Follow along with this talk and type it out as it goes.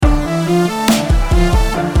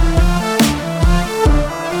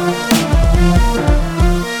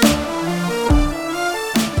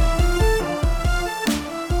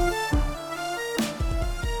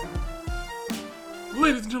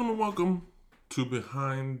to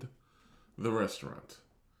behind the restaurant.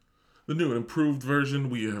 The new and improved version,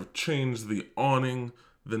 we have changed the awning.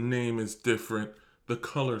 The name is different. The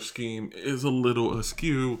color scheme is a little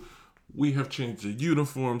askew. We have changed the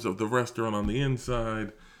uniforms of the restaurant on the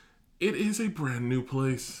inside. It is a brand new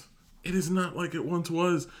place. It is not like it once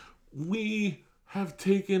was. We have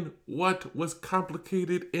taken what was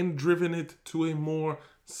complicated and driven it to a more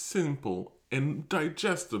simple and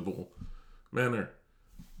digestible manner.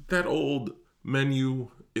 That old menu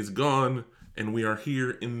is gone, and we are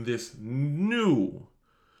here in this new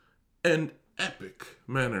and epic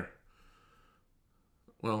manner.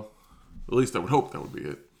 Well, at least I would hope that would be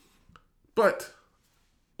it. But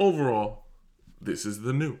overall, this is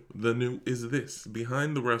the new. The new is this.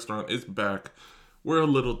 Behind the restaurant is back. We're a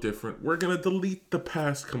little different. We're going to delete the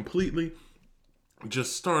past completely.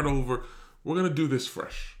 Just start over. We're going to do this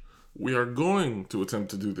fresh. We are going to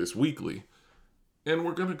attempt to do this weekly. And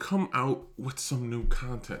we're going to come out with some new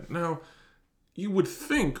content. Now, you would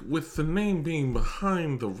think with the name being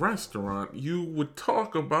Behind the Restaurant, you would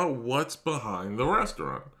talk about what's behind the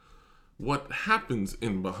restaurant. What happens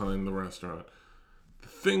in behind the restaurant. The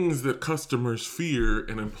things that customers fear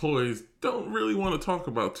and employees don't really want to talk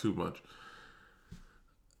about too much.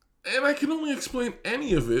 And I can only explain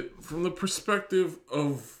any of it from the perspective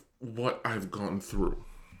of what I've gone through.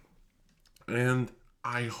 And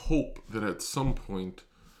I hope that at some point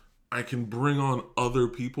I can bring on other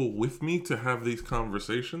people with me to have these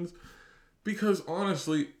conversations. Because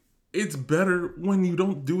honestly, it's better when you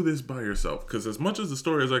don't do this by yourself. Because as much as the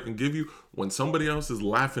story as I can give you, when somebody else is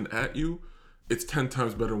laughing at you, it's 10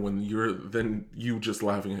 times better than you just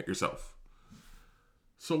laughing at yourself.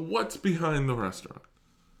 So what's behind the restaurant?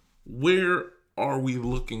 Where are we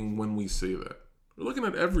looking when we say that? We're looking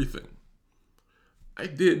at everything. I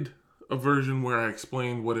did a version where I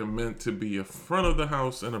explained what it meant to be a front of the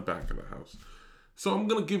house and a back of the house. So I'm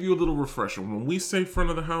going to give you a little refresher. When we say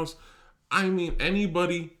front of the house, I mean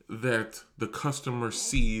anybody that the customer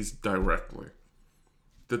sees directly,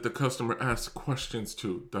 that the customer asks questions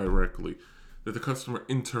to directly, that the customer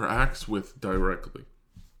interacts with directly.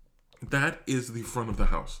 That is the front of the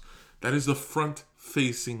house. That is the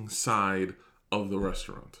front-facing side of the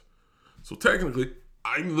restaurant. So technically,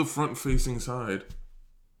 I'm the front-facing side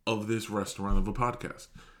of this restaurant of a podcast.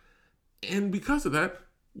 And because of that,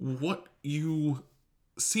 what you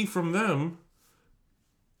see from them,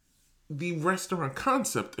 the restaurant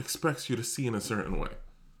concept expects you to see in a certain way.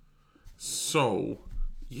 So,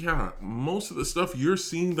 yeah, most of the stuff you're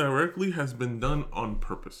seeing directly has been done on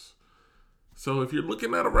purpose. So if you're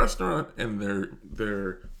looking at a restaurant and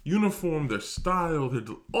their uniform, their style,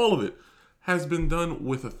 all of it has been done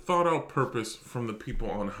with a thought out purpose from the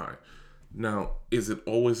people on high. Now, is it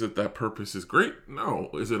always that purpose is great? No.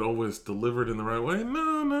 Is it always delivered in the right way?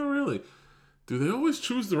 No, not really. Do they always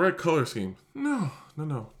choose the right color scheme? No.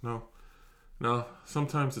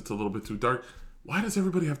 Sometimes it's a little bit too dark. Why does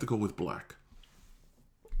everybody have to go with black?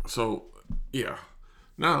 So, yeah.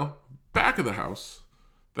 Now, back of the house,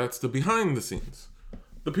 that's the behind the scenes.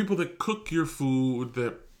 The people that cook your food,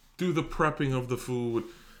 that do the prepping of the food,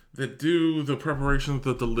 that do the preparation of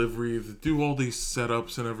the delivery, that do all these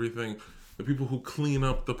setups and everything. The people who clean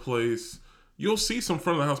up the place. You'll see some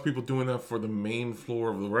front of the house people doing that for the main floor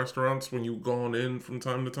of the restaurants when you've gone in from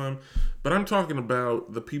time to time. But I'm talking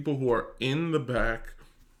about the people who are in the back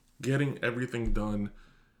getting everything done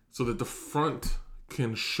so that the front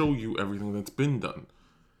can show you everything that's been done.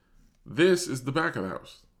 This is the back of the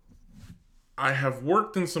house. I have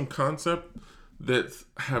worked in some concept that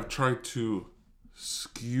have tried to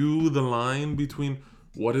skew the line between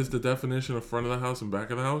what is the definition of front of the house and back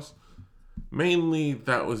of the house. Mainly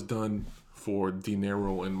that was done for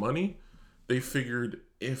dinero and money. They figured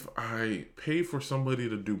if I pay for somebody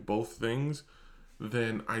to do both things,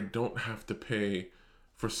 then I don't have to pay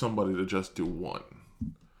for somebody to just do one.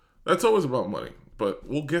 That's always about money, but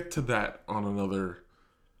we'll get to that on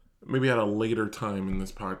maybe at a later time in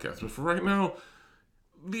this podcast. But for right now,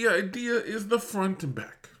 the idea is the front and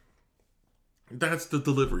back. That's the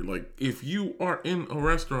delivery. Like, if you are in a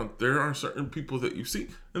restaurant, there are certain people that you see,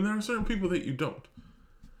 and there are certain people that you don't.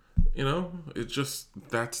 You know, it's just,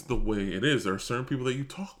 that's the way it is. There are certain people that you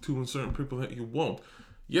talk to and certain people that you won't.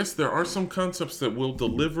 Yes, there are some concepts that will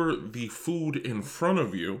deliver the food in front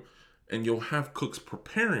of you, and you'll have cooks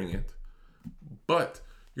preparing it, but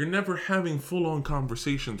you're never having full-on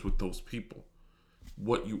conversations with those people.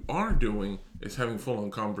 What you are doing is having full-on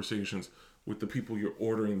conversations with the people you're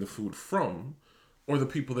ordering the food from, or the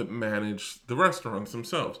people that manage the restaurants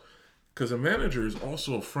themselves. Because a manager is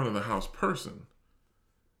also a front of the house person.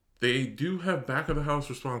 They do have back of the house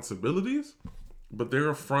responsibilities, but they're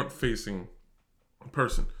a front facing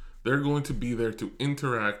person. They're going to be there to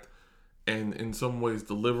interact and in some ways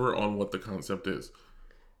deliver on what the concept is.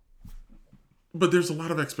 But there's a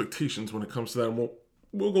lot of expectations when it comes to that, and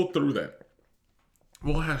we'll go through that.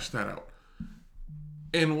 We'll hash that out.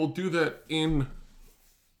 And we'll do that in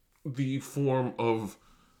the form of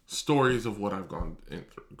stories of what I've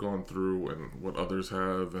gone through and what others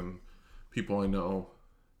have and people I know.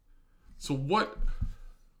 So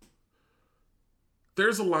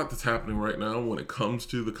there's a lot that's happening right now when it comes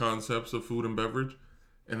to the concepts of food and beverage,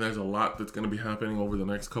 and there's a lot that's going to be happening over the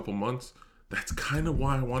next couple months. That's kind of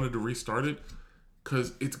why I wanted to restart it,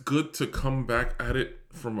 because it's good to come back at it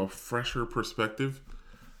from a fresher perspective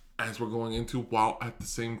as we're going into, while at the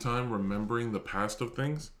same time remembering the past of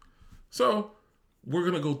things. So we're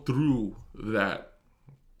going to go through that.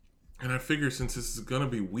 And I figure since this is going to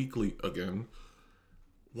be weekly again,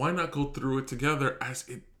 why not go through it together as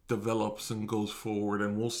it develops and goes forward,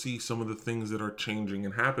 and we'll see some of the things that are changing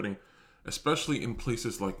and happening, especially in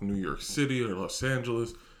places like New York City or Los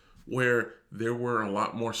Angeles, where there were a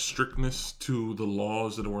lot more strictness to the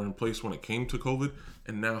laws that were in place when it came to COVID,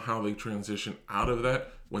 and now how they transition out of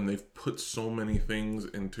that when they've put so many things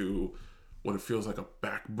into what it feels like a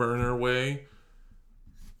back burner way.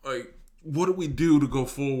 Like, what do we do to go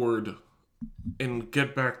forward and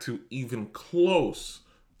get back to even close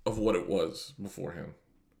of what it was beforehand?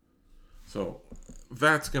 So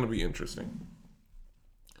that's going to be interesting.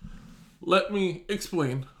 Let me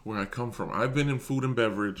explain where I come from. I've been in food and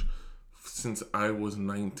beverage since I was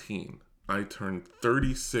 19. I turned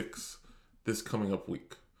 36 this coming up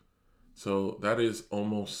week. So that is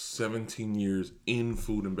almost 17 years in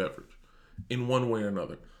food and beverage in one way or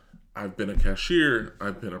another. I've been a cashier.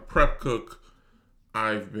 I've been a prep cook.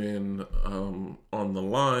 I've been on the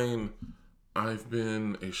line. I've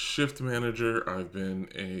been a shift manager. I've been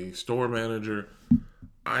a store manager.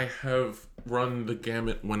 I have run the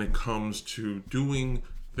gamut when it comes to doing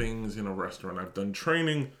things in a restaurant. I've done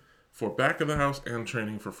training for back of the house and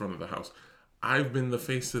training for front of the house. I've been the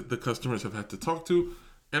face that the customers have had to talk to,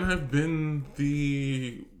 and I've been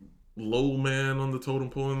the low man on the totem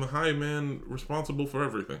pole and the high man responsible for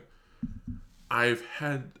everything. I've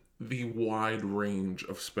had the wide range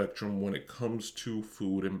of spectrum when it comes to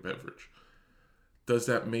food and beverage. Does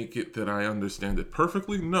that make it that I understand it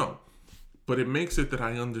perfectly? No. But it makes it that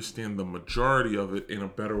I understand the majority of it in a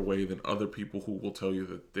better way than other people who will tell you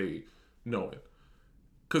that they know it.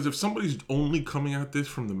 Because if somebody's only coming at this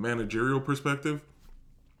from the managerial perspective,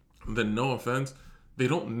 then no offense, they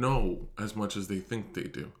don't know as much as they think they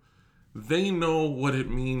do. They know what it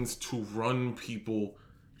means to run people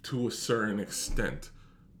to a certain extent,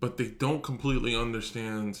 but they don't completely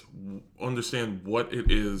understand what it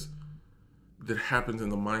is that happens in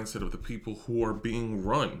the mindset of the people who are being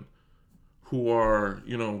run, who are,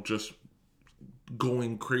 just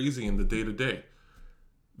going crazy in the day-to-day.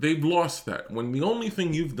 They've lost that. When the only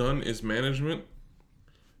thing you've done is management,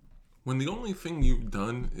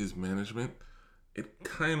 it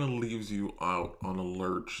kind of leaves you out on a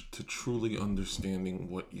lurch to truly understanding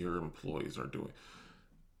what your employees are doing.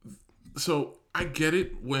 So I get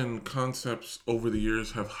it when concepts over the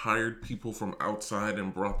years have hired people from outside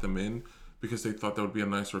and brought them in because they thought that would be a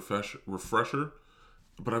nice refresher.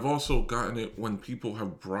 But I've also gotten it when people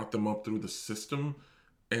have brought them up through the system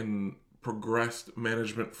and progressed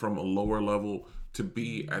management from a lower level to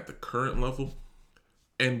be at the current level.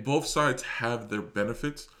 And both sides have their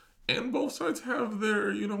benefits and both sides have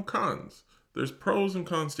their, cons. There's pros and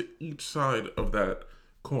cons to each side of that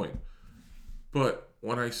coin. But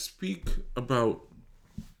when I speak about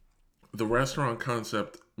the restaurant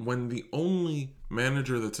concept, when the only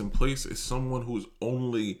manager that's in place is someone who's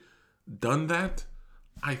only done that,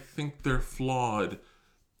 I think they're flawed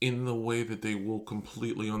in the way that they will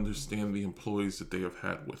completely understand the employees that they have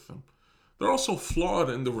had with them. They're also flawed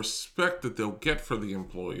in the respect that they'll get for the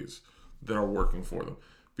employees that are working for them,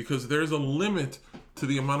 because there's a limit to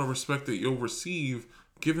the amount of respect that you'll receive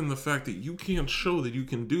given the fact that you can't show that you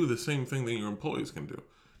can do the same thing that your employees can do.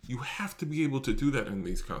 You have to be able to do that in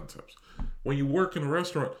these concepts. When you work in a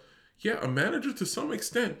restaurant, a manager to some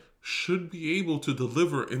extent should be able to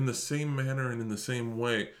deliver in the same manner and in the same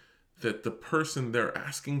way that the person they're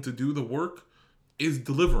asking to do the work is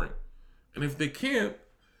delivering. And if they can't,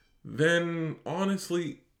 then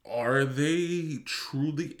honestly, are they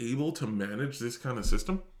truly able to manage this kind of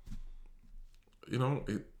system?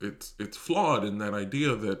 It's flawed in that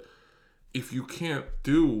idea that if you can't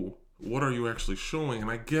do, what are you actually showing?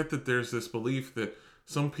 And I get that there's this belief that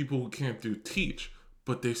some people who can't do teach,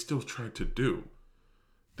 but they still try to do.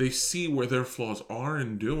 They see where their flaws are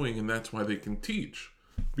in doing, and that's why they can teach.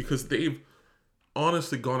 Because they've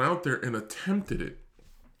honestly gone out there and attempted it.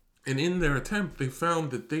 And in their attempt, they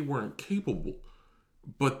found that they weren't capable,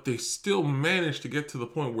 but they still managed to get to the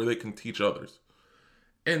point where they can teach others.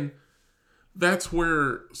 And that's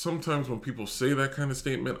where sometimes when people say that kind of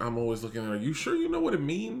statement, I'm always looking at, are you sure you know what it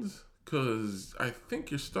means? Because I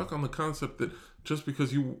think you're stuck on the concept that just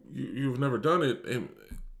because you've never done it, and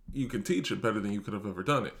you can teach it better than you could have ever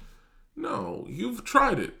done it. No, you've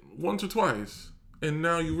tried it once or twice, and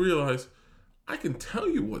now you realize, I can tell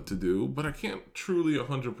you what to do, but I can't truly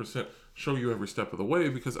 100% show you every step of the way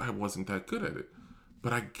because I wasn't that good at it.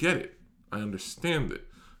 But I get it. I understand it.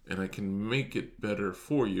 And I can make it better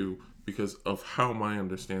for you because of how my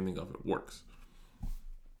understanding of it works.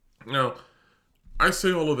 Now, I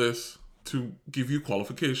say all of this to give you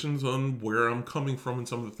qualifications on where I'm coming from and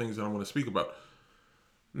some of the things that I want to speak about.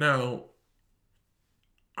 Now,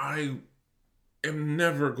 I am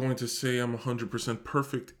never going to say I'm 100%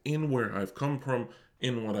 perfect in where I've come from,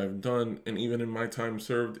 in what I've done, and even in my time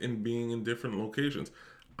served in being in different locations.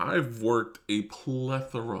 I've worked a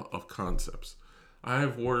plethora of concepts.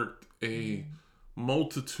 I've worked a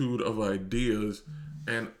multitude of ideas,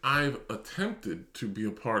 and I've attempted to be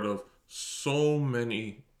a part of so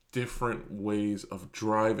many different ways of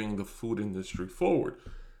driving the food industry forward.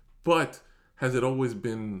 But has it always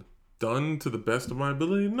been done to the best of my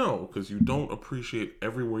ability? No, because you don't appreciate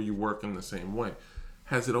everywhere you work in the same way.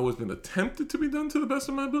 Has it always been attempted to be done to the best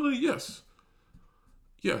of my ability? Yes.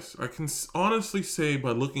 Yes, I can honestly say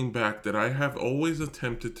by looking back that I have always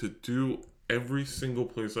attempted to do every single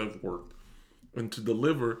place I've worked and to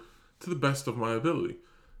deliver to the best of my ability.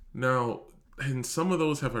 Now, in some of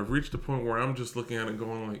those, have I reached a point where I'm just looking at it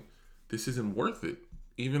going like, this isn't worth it.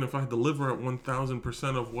 Even if I deliver at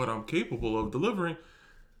 1,000% of what I'm capable of delivering,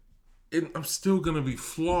 I'm still going to be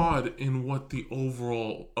flawed in what the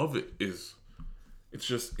overall of it is. It's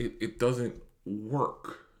just, it doesn't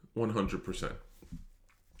work 100%.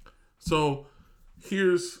 So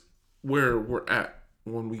here's where we're at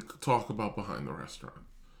when we talk about behind the restaurant.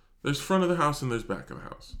 There's front of the house and there's back of the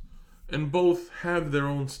house. And both have their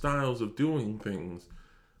own styles of doing things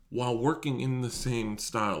while working in the same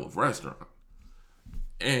style of restaurant.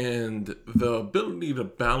 And the ability to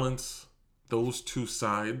balance those two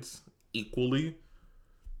sides equally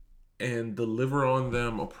and deliver on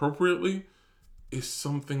them appropriately is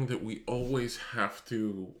something that we always have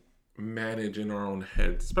to manage in our own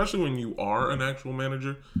heads, especially when you are an actual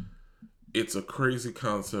manager. It's a crazy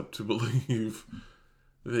concept to believe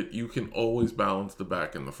that you can always balance the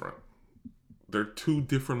back and the front. They're two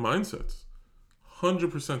different mindsets.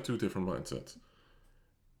 100% two different mindsets.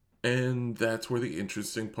 And that's where the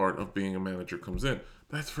interesting part of being a manager comes in.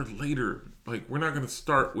 That's for later. Like, we're not going to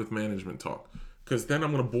start with management talk, because then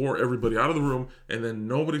I'm going to bore everybody out of the room, and then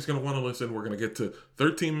nobody's going to want to listen. We're going to get to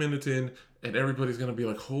 13 minutes in, and everybody's going to be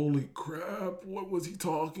like, holy crap, what was he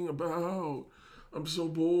talking about? I'm so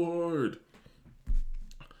bored.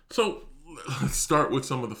 So let's start with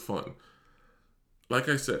some of the fun. Like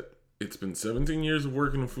I said, it's been 17 years of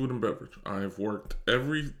working in food and beverage. I've worked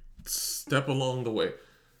every step along the way.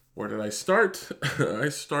 Where did I start? I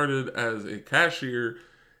started as a cashier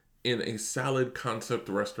in a salad concept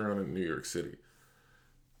restaurant in New York City.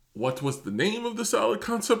 What was the name of the salad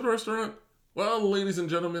concept restaurant? Well, ladies and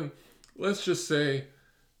gentlemen, let's just say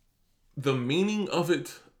the meaning of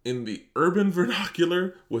it in the urban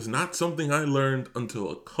vernacular was not something I learned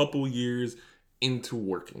until a couple years into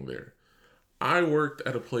working there. I worked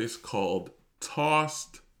at a place called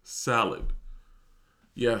Tossed Salad.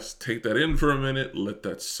 Yes, take that in for a minute, let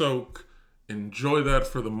that soak, enjoy that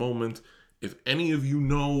for the moment. If any of you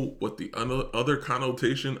know what the other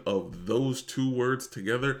connotation of those two words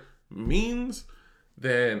together means,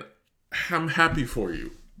 then I'm happy for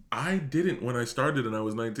you. I didn't when I started and I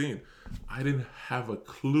was 19. I didn't have a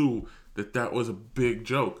clue that that was a big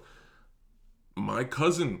joke. My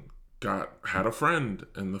cousin had a friend,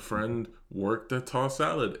 and the friend worked at Toss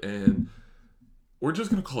Salad, and we're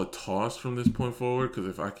just going to call it Toss from this point forward, because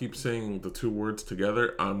if I keep saying the two words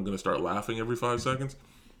together, I'm going to start laughing every 5 seconds.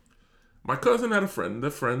 My cousin had a friend.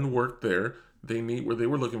 The friend worked there. They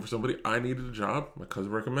were looking for somebody. I needed a job. My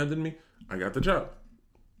cousin recommended me. I got the job.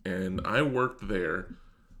 And I worked there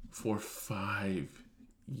for 5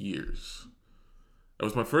 years. That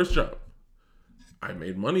was my first job. I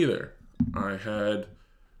made money there. I had,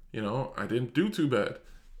 I didn't do too bad.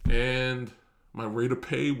 And my rate of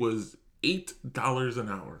pay was $8 an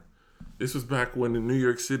hour. This was back when in New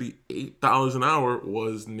York City, $8 an hour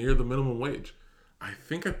was near the minimum wage. I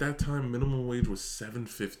think at that time, minimum wage was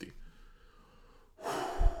 $7.50.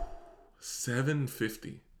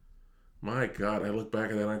 $7.50. My God, I look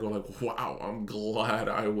back at that and I go like, wow, I'm glad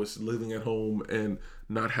I was living at home and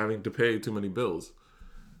not having to pay too many bills.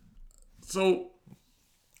 So,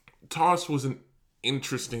 toss was an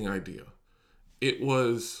interesting idea. It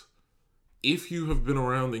was, if you have been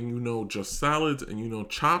around and you know just salads and you know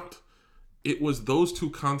Chopped, it was those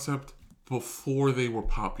two concepts before they were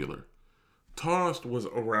popular. Tossed was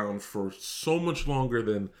around for so much longer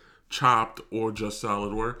than Chopped or Just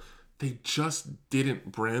Salad were. They just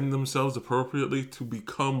didn't brand themselves appropriately to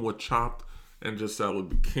become what Chopped and Just Salad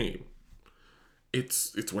became.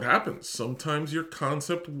 It's what happens. Sometimes your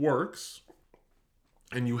concept works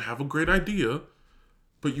and you have a great idea,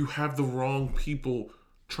 but you have the wrong people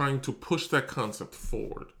trying to push that concept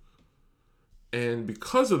forward. And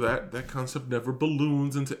because of that, that concept never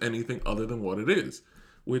balloons into anything other than what it is,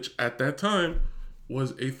 which at that time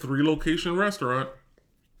was a 3-location restaurant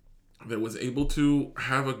that was able to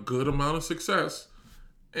have a good amount of success.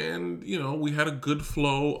 And, we had a good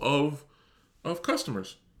flow of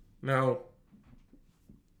customers. Now,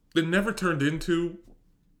 it never turned into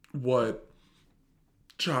what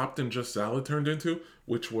Chopped and Just Salad turned into,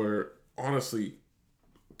 which were honestly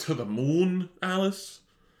to the moon, Alice.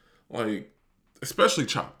 Like, especially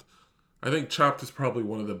Chopped. I think Chopped is probably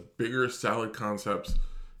one of the bigger salad concepts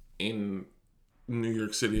in New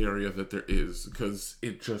York City area that there is, because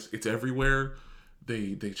it's everywhere.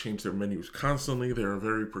 They change their menus constantly. They're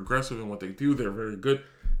very progressive in what they do. They're very good.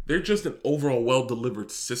 They're just an overall well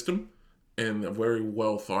delivered system and a very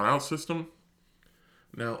well thought out system.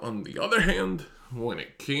 Now, on the other hand, when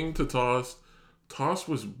it came to Toss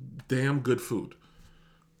was damn good food.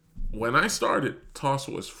 When I started, Toss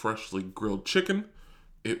was freshly grilled chicken.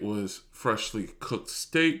 It was freshly cooked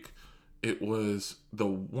steak. It was the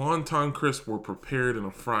wonton crisps were prepared in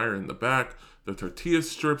a fryer in the back. The tortilla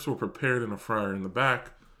strips were prepared in a fryer in the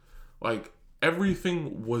back. Like,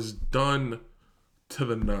 everything was done to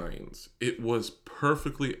the nines. It was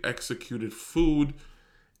perfectly executed food.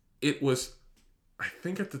 It was, I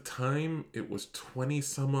think at the time, it was 20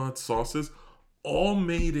 some odd sauces, all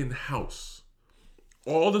made in house.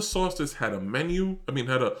 All the sauces had had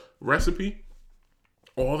a recipe.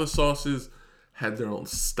 All the sauces had their own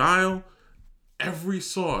style. Every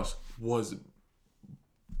sauce was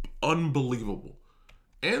unbelievable.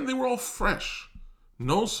 And they were all fresh.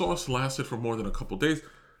 No sauce lasted for more than a couple days.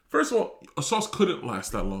 First of all, a sauce couldn't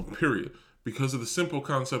last that long, period, because of the simple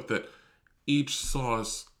concept that each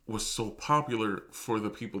sauce was so popular for the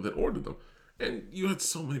people that ordered them. And you had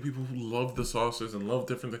so many people who loved the sauces and loved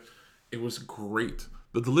different things. It was great.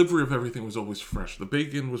 The delivery of everything was always fresh. The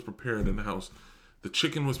bacon was prepared in the house. The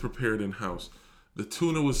chicken was prepared in house. The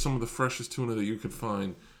tuna was some of the freshest tuna that you could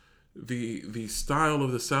find. The style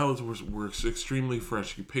of the salads were extremely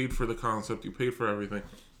fresh. You paid for the concept. You paid for everything.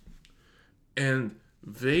 And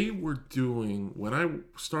they were doing, when I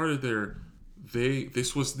started there,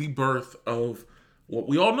 this was the birth of what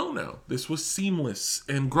we all know now. This was Seamless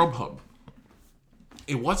and Grubhub.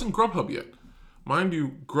 It wasn't Grubhub yet. Mind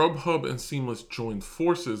you, Grubhub and Seamless joined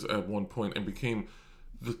forces at one point and became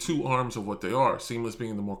the two arms of what they are. Seamless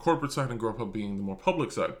being the more corporate side and Grubhub being the more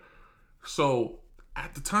public side. So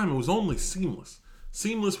at the time, it was only Seamless.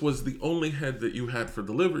 Seamless was the only head that you had for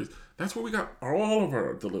deliveries. That's where we got all of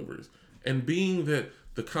our deliveries. And being that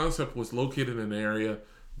the concept was located in an area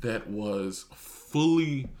that was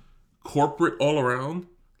fully corporate all around,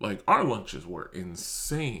 like, our lunches were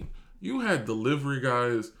insane. You had delivery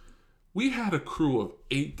guys. We had a crew of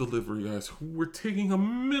 8 delivery guys who were taking a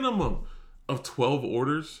minimum of 12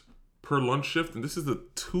 orders per lunch shift. And this is a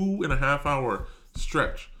 2.5 hour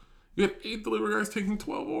stretch. You had 8 delivery guys taking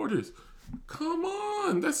 12 orders. Come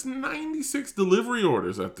on. That's 96 delivery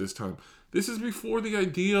orders at this time. This is before the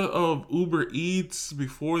idea of Uber Eats,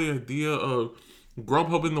 before the idea of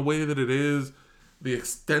Grubhub in the way that it is, the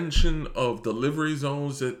extension of delivery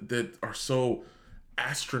zones that are so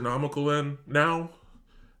astronomical now.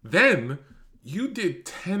 Then you did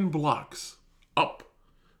 10 blocks up,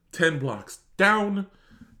 10 blocks down,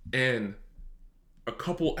 and a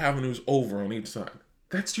couple avenues over on each side.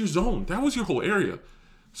 That's your zone. That was your whole area.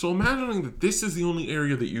 So imagining that this is the only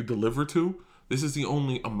area that you deliver to, this is the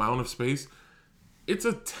only amount of space, it's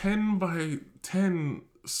a 10 by 10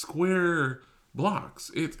 square blocks.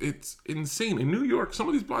 It's insane. In New York, some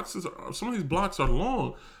of these blocks are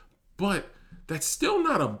long, but that's still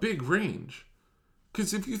not a big range.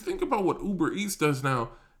 Because if you think about what Uber Eats does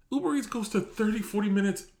now, Uber Eats goes to 30, 40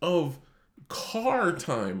 minutes of car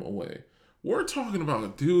time away. We're talking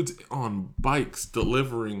about dudes on bikes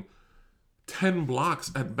delivering 10 blocks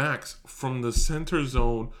at max from the center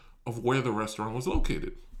zone of where the restaurant was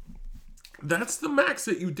located. That's the max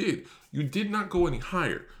that you did. You did not go any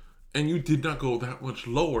higher. And you did not go that much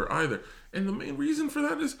lower either. And the main reason for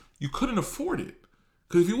that is you couldn't afford it.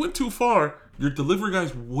 Because if you went too far, your delivery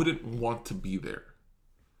guys wouldn't want to be there.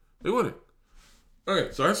 They wouldn't.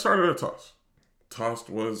 Okay, so I started at Tossed. Tossed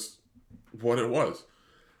was what it was.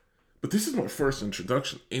 But this is my first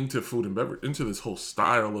introduction into food and beverage, into this whole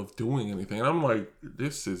style of doing anything. And I'm like,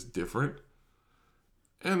 this is different.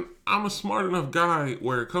 And I'm a smart enough guy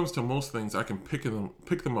where it comes to most things, I can pick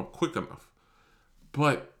them up quick enough.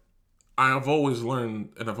 But I've always learned,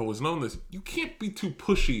 and I've always known this, you can't be too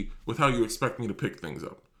pushy with how you expect me to pick things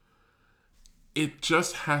up. It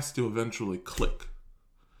just has to eventually click.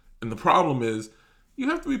 And the problem is, you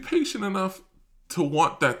have to be patient enough to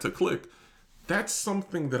want that to click. That's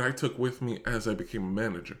something that I took with me as I became a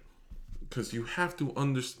manager. Because you have to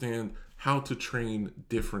understand how to train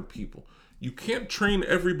different people. You can't train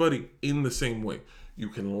everybody in the same way. You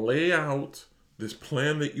can lay out this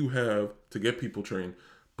plan that you have to get people trained,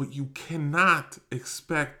 but you cannot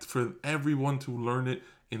expect for everyone to learn it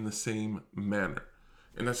in the same manner.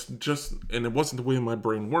 And it wasn't the way my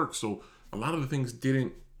brain works. So a lot of the things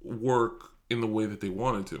didn't work in the way that they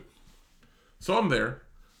wanted to. So I'm there.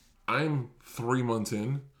 I'm 3 months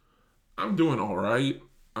in. I'm doing all right.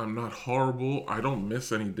 I'm not horrible. I don't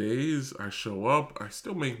miss any days. I show up. I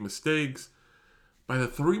still make mistakes. By the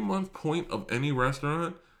 3-month point of any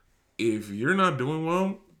restaurant, if you're not doing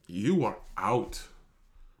well, you are out.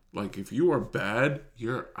 Like, if you are bad,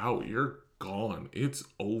 you're out. You're gone. It's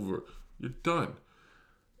over. You're done.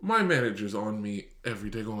 My manager's on me every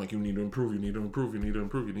day going like, you need to improve, you need to improve, you need to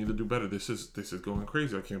improve, you need to do better. This is going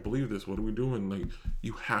crazy. I can't believe this. What are we doing? Like,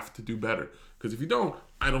 you have to do better. Because if you don't,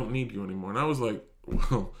 I don't need you anymore. And I was like,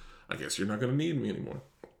 well, I guess you're not going to need me anymore.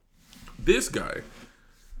 This guy,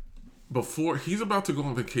 he's about to go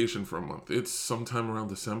on vacation for a month. It's sometime around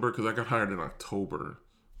December because I got hired in October,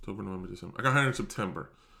 November, December. I got hired in September.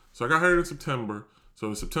 So I got hired in September. So it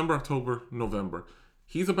was September, October, November.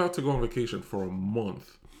 He's about to go on vacation for a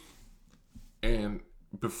month. And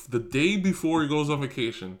the day before he goes on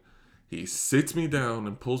vacation, he sits me down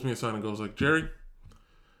and pulls me aside and goes like, Jerry,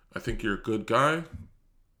 I think you're a good guy.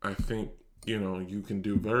 I think, you can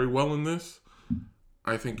do very well in this.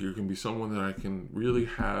 I think you can be someone that I can really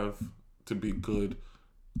have to be good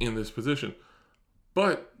in this position.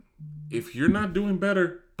 But if you're not doing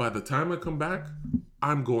better, by the time I come back,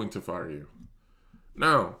 I'm going to fire you.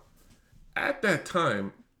 Now, at that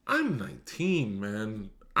time, I'm 19,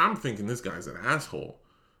 man. I'm thinking this guy's an asshole.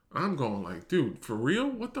 I'm going like, dude, for real?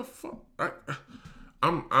 What the fuck?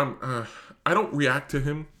 I don't react to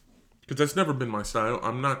him because that's never been my style.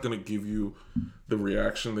 I'm not gonna give you the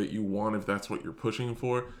reaction that you want if that's what you're pushing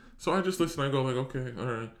for. So I just listen. I go like, okay, all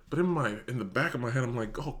right. But in the back of my head, I'm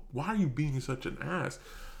like, oh, why are you being such an ass?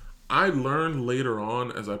 I learned later on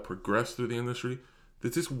as I progressed through the industry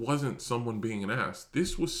that this wasn't someone being an ass.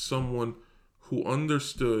 This was someone who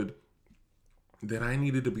understood that I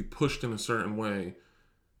needed to be pushed in a certain way.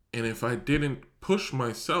 And if I didn't push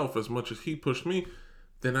myself as much as he pushed me,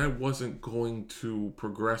 then I wasn't going to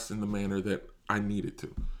progress in the manner that I needed to.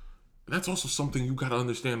 And that's also something you got to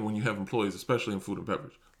understand when you have employees, especially in food and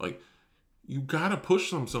beverage. Like, you got to push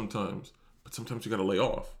them sometimes, but sometimes you got to lay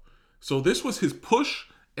off. So this was his push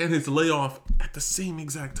and his layoff at the same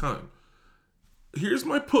exact time. Here's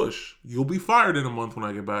my push. You'll be fired in a month when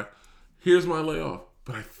I get back. Here's my layoff.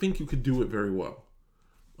 But I think you could do it very well.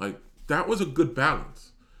 Like, that was a good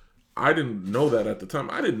balance. I didn't know that at the time.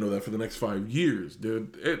 I didn't know that for the next 5 years,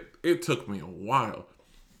 dude. It took me a while.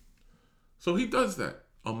 So he does that.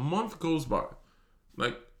 A month goes by.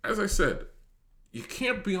 Like, as I said, you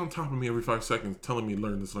can't be on top of me every 5 seconds telling me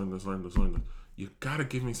learn this. You gotta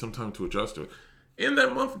give me some time to adjust to it. In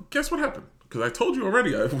that month, guess what happened? Because I told you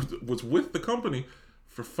already, I was with the company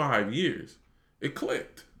for 5 years. It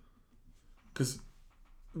clicked. Because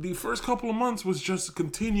the first couple of months was just a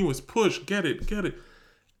continuous push, get it.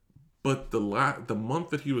 But the month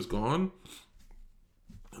that he was gone,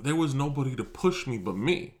 there was nobody to push me but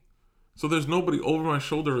me. So there's nobody over my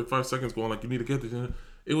shoulder at 5 seconds going like, you need to get this.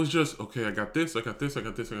 It was just, okay, I got this.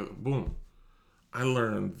 Boom. I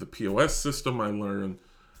learned the POS system. I learned,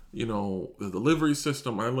 the delivery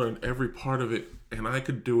system. I learned every part of it. And I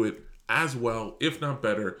could do it as well, if not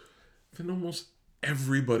better, than almost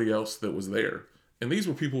everybody else that was there. And these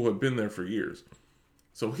were people who had been there for years.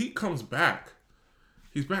 So he comes back.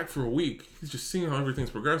 He's back for a week. He's just seeing how everything's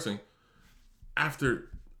progressing.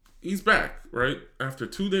 He's back, right? After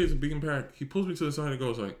 2 days of being back, he pulls me to the side and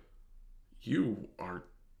goes like, you are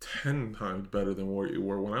 10 times better than where you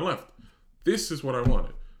were when I left. This is what I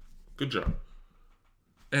wanted. Good job.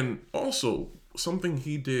 And also, something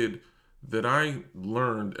he did that I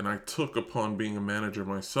learned and I took upon being a manager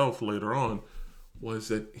myself later on was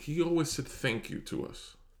that he always said thank you to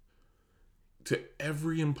us, to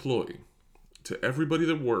every employee, to everybody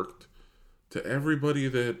that worked, to everybody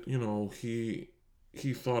that,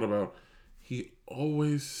 he thought about. He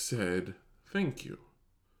always said thank you.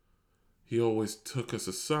 He always took us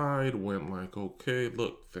aside, went like, okay,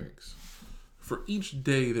 look, thanks. For each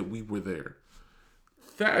day that we were there.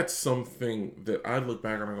 That's something that I look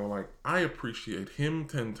back and I go like, I appreciate him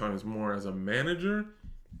 10 times more as a manager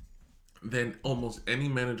than almost any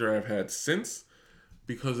manager I've had since,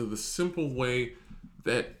 because of the simple way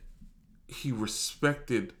that he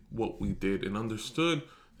respected what we did and understood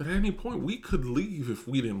that at any point we could leave if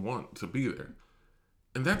we didn't want to be there.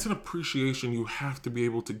 And that's an appreciation you have to be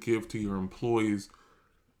able to give to your employees,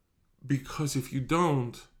 because if you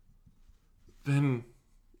don't, then,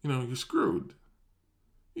 you're screwed.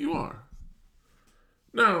 You are.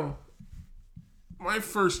 Now, my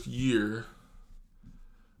first year,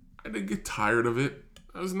 I did get tired of it.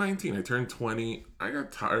 I was 19. I turned 20. I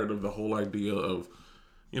got tired of the whole idea of,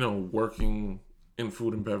 working in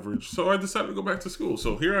food and beverage. So I decided to go back to school.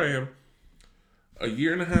 So here I am, a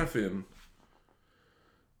year and a half in.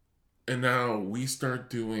 And now we start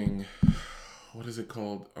doing, what is it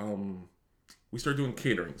called? We start doing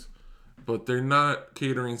caterings. But they're not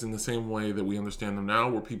caterings in the same way that we understand them now,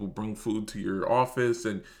 where people bring food to your office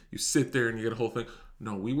and you sit there and you get a whole thing.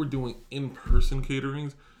 No, we were doing in-person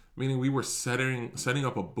caterings, meaning we were setting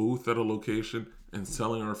up a booth at a location and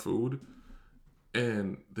selling our food,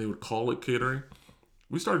 and they would call it catering.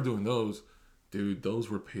 We started doing those. Dude, those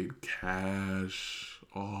were paid cash.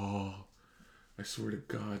 Oh, I swear to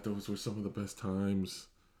God, those were some of the best times.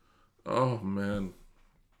 Oh, man.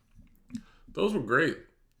 Those were great.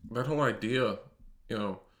 That whole idea,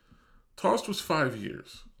 Tossed was 5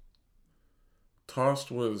 years. Tossed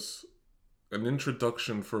was an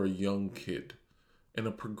introduction for a young kid and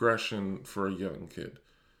a progression for a young kid.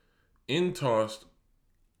 In Tossed,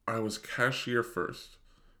 I was cashier first.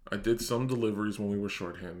 I did some deliveries when we were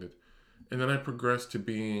shorthanded. And then I progressed to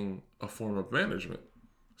being a form of management,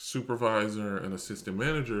 supervisor and assistant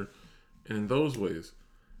manager, and in those ways.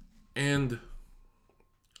 And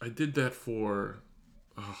I did that for...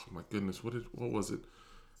 oh my goodness, what was it?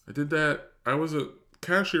 I did that. I was a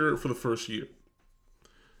cashier for the first year.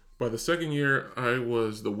 By the second year, I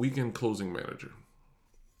was the weekend closing manager.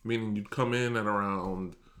 Meaning you'd come in at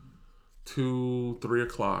around 2, 3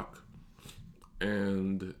 o'clock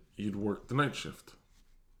and you'd work the night shift.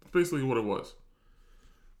 That's basically what it was.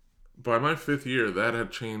 By my 5th year, that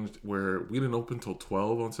had changed, where we didn't open till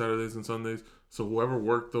 12 on Saturdays and Sundays. So whoever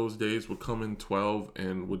worked those days would come in 12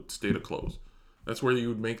 and would stay to close. That's where you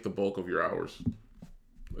would make the bulk of your hours.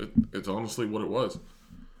 It's honestly what it was.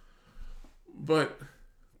 But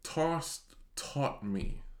Tossed taught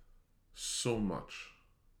me so much.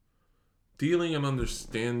 Dealing and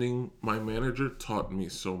understanding my manager taught me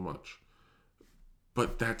so much.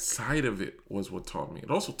 But that side of it was what taught me. It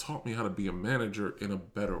also taught me how to be a manager in a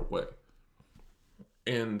better way.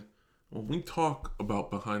 And when we talk about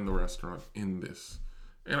behind the restaurant in this,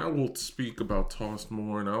 and I will speak about Tossed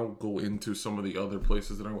more, and I'll go into some of the other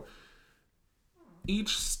places that I went.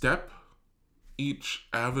 Each step, each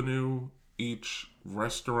avenue, each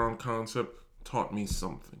restaurant concept taught me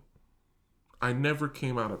something. I never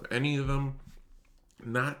came out of any of them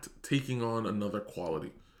not taking on another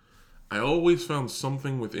quality. I always found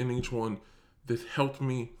something within each one that helped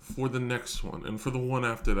me for the next one, and for the one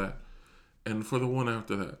after that, and for the one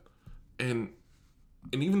after that. And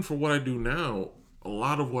even for what I do now, a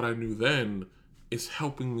lot of what I knew then is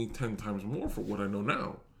helping me 10 times more for what I know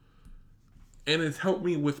now. And it's helped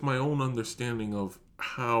me with my own understanding of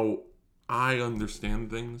how I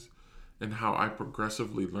understand things and how I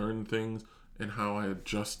progressively learn things and how I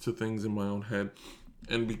adjust to things in my own head.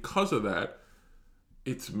 And because of that,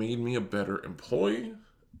 it's made me a better employee,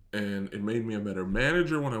 and it made me a better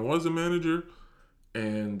manager when I was a manager,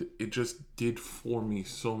 and it just did for me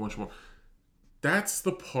so much more. That's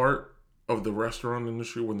the part of the restaurant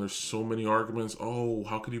industry when there's so many arguments. Oh,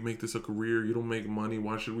 how could you make this a career? You don't make money.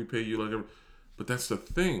 Why should we pay you like? But that's the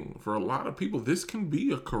thing. For a lot of people, this can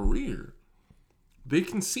be a career. They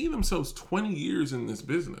can see themselves 20 years in this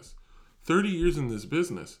business, 30 years in this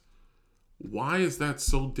business. Why is that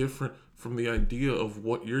so different from the idea of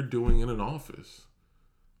what you're doing in an office?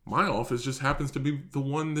 My office just happens to be the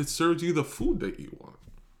one that serves you the food that you want.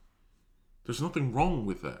 There's nothing wrong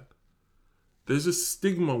with that. There's a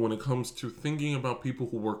stigma when it comes to thinking about people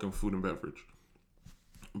who work in food and beverage.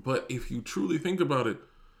 But if you truly think about it,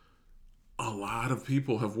 a lot of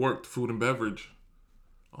people have worked food and beverage.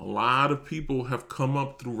 A lot of people have come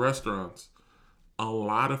up through restaurants. A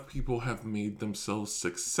lot of people have made themselves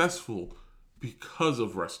successful because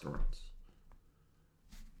of restaurants.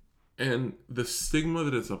 And the stigma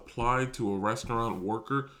that is applied to a restaurant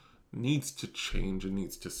worker needs to change and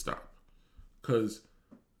needs to stop. Because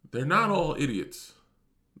they're not all idiots.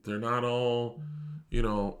 They're not all,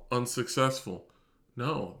 unsuccessful.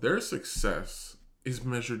 No, their success is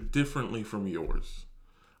measured differently from yours.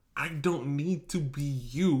 I don't need to be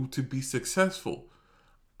you to be successful.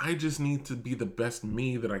 I just need to be the best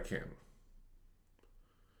me that I can.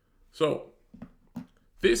 So,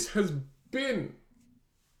 this has been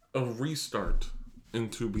a restart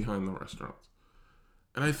into Behind the Restaurants.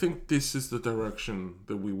 And I think this is the direction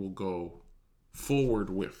that we will go forward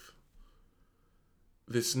with.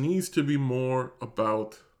 This needs to be more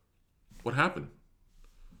about what happened,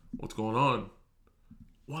 what's going on,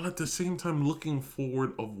 while at the same time looking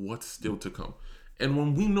forward of what's still to come. And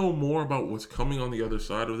when we know more about what's coming on the other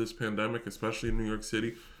side of this pandemic, especially in New York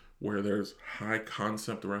City, where there's high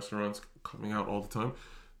concept restaurants coming out all the time,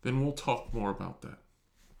 then we'll talk more about that.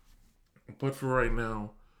 But for right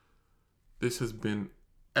now, this has been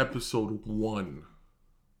episode 1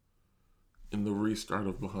 in the restart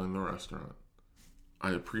of Behind the Restaurant.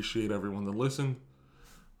 I appreciate everyone that listened.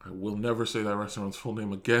 I will never say that restaurant's full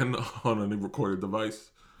name again on a recorded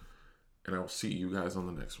device. And I will see you guys on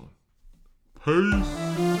the next one. Peace.